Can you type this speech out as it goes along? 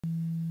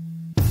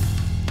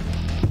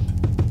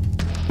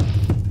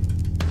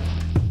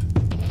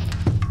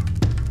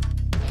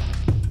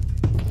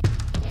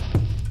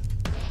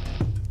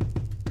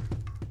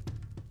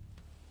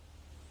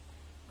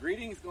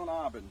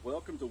Abhann.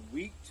 Welcome to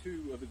week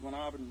 2 of the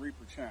Gleann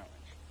Reaper Challenge.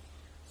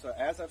 So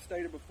as I've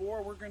stated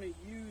before, we're going to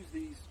use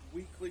these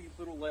weekly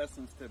little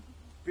lessons to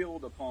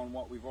build upon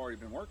what we've already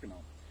been working on.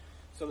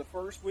 So the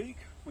first week,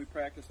 we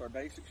practiced our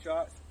basic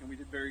shots, and we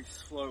did very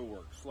slow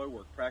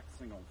work,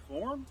 practicing on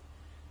form,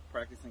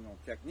 practicing on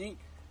technique,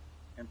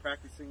 and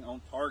practicing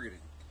on targeting.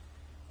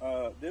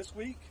 This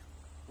week,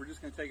 we're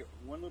just going to take it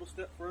one little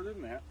step further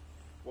than that.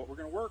 What we're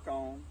going to work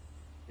on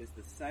is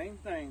the same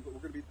thing, but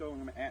we're going to be throwing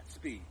them at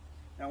speed.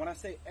 Now, when I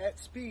say at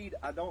speed,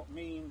 I don't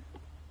mean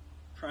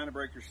trying to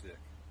break your stick.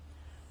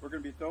 We're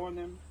going to be throwing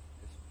them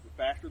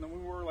faster than we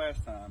were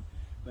last time,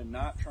 but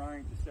not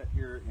trying to sit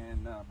here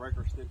and break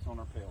our sticks on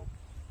our pell.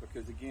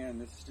 Because again,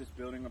 this is just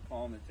building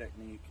upon the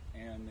technique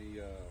and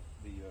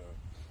the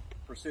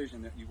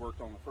precision that you worked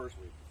on the first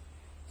week.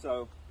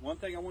 So one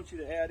thing I want you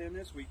to add in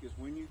this week is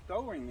when you're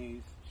throwing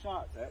these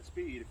shots at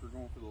speed, if you're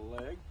going for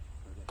the leg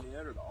or the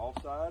head or the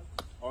offside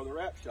or the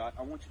wrap shot,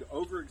 I want you to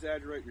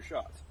over-exaggerate your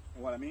shots.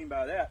 And what I mean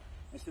by that,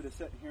 instead of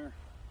sitting here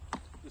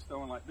just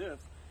throwing like this,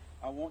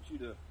 I want you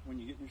to, when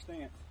you get in your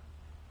stance,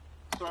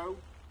 throw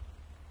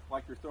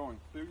like you're throwing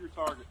through your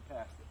target and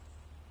past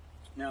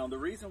it. Now, the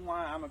reason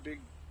why I'm a big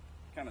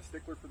kind of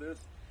stickler for this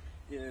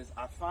is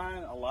I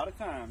find a lot of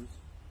times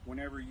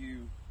whenever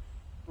you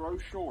throw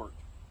short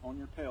on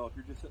your pell, if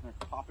you're just sitting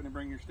there popping and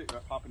bringing your stick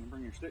back, popping and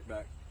bringing your stick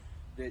back,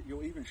 that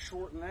you'll even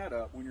shorten that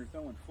up when you're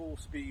throwing full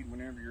speed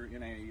whenever you're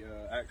in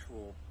a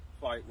actual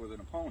fight with an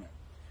opponent.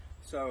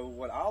 So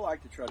what I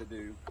like to try to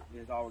do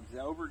is I'll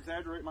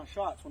over-exaggerate my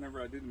shots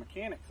whenever I do the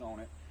mechanics on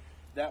it.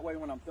 That way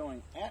when I'm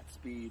throwing at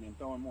speed and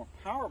throwing more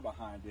power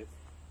behind it,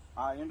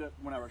 I end up,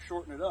 when I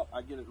shorten it up,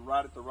 I get it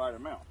right at the right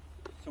amount.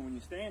 So when you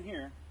stand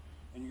here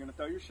and you're going to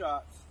throw your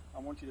shots, I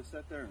want you to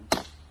sit there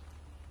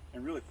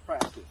and really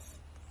practice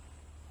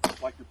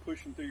like you're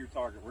pushing through your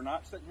target. We're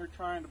not sitting here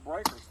trying to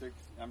break our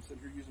sticks. I'm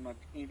sitting here using my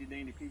handy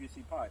dandy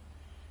PVC pipe.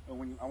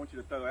 And I want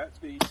you to throw at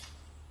speed.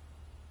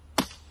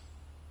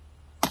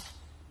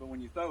 But when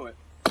you throw it,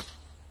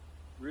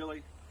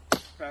 really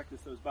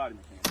practice those body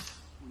mechanics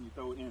when you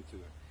throw it into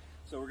it.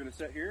 So we're going to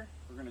sit here.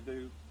 We're going to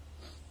do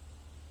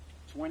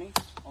 20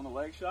 on the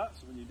leg shot.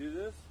 So when you do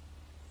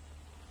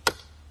this,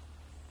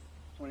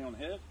 20 on the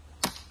head,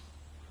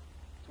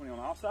 20 on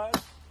the offside,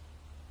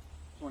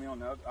 20 on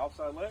the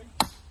outside leg.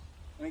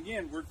 And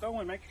again, we're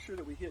throwing, making sure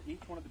that we hit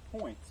each one of the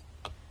points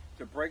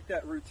to break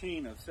that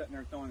routine of sitting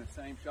there throwing the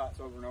same shots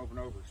over and over and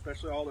over,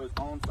 especially all those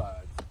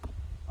onsides.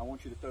 I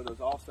want you to throw those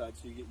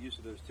offsides so you get used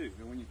to those too.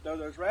 And when you throw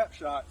those wrap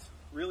shots,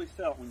 really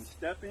sell it. When you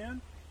step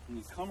in and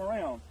you come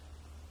around,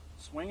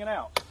 swing it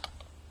out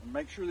and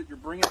make sure that you're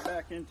bringing it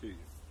back into you.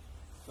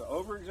 So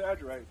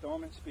over-exaggerate, throw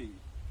them at speed.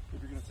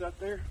 If you're going to sit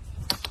there,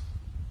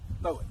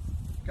 throw it,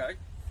 okay?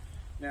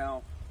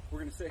 Now, we're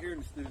going to sit here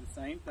and just do the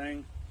same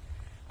thing.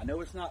 I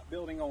know it's not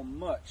building on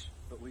much,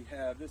 but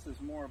this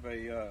is more of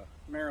a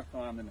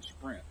marathon than a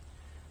sprint.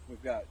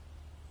 We've got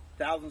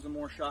thousands of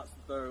more shots to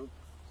throw,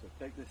 so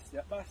take this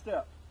step by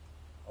step,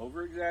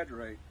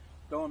 over-exaggerate,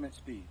 throw them at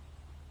speed.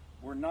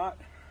 We're not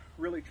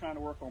really trying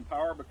to work on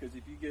power, because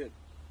if you get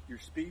your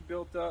speed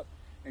built up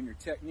and your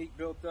technique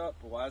built up,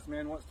 a wise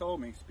man once told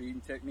me, speed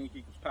and technique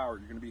equals power.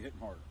 You're going to be hitting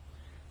harder.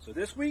 So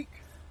this week,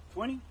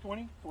 20,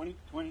 20, 20,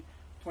 20,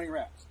 20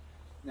 reps.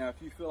 Now, if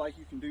you feel like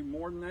you can do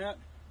more than that,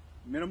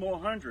 minimal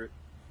 100,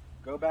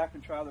 go back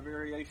and try the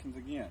variations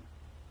again.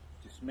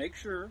 Just make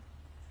sure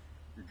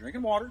you're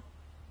drinking water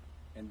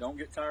and don't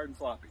get tired and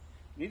sloppy.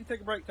 You need to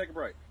take a break, take a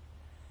break.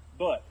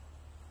 But,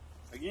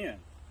 again,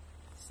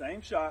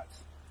 same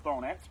shots,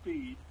 thrown at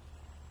speed,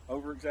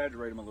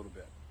 over-exaggerate them a little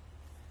bit.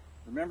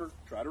 Remember,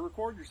 try to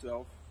record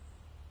yourself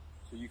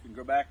so you can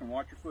go back and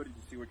watch your footage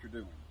and see what you're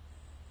doing.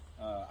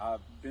 I've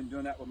been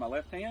doing that with my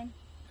left hand.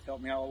 It's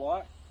helped me out a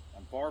lot.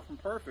 I'm far from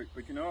perfect,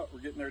 but you know what? We're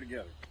getting there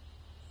together.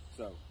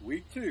 So,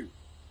 week 2,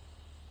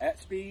 at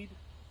speed,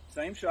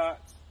 same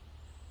shots,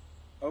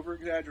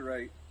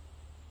 over-exaggerate,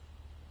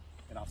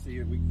 and I'll see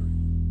you in week 3.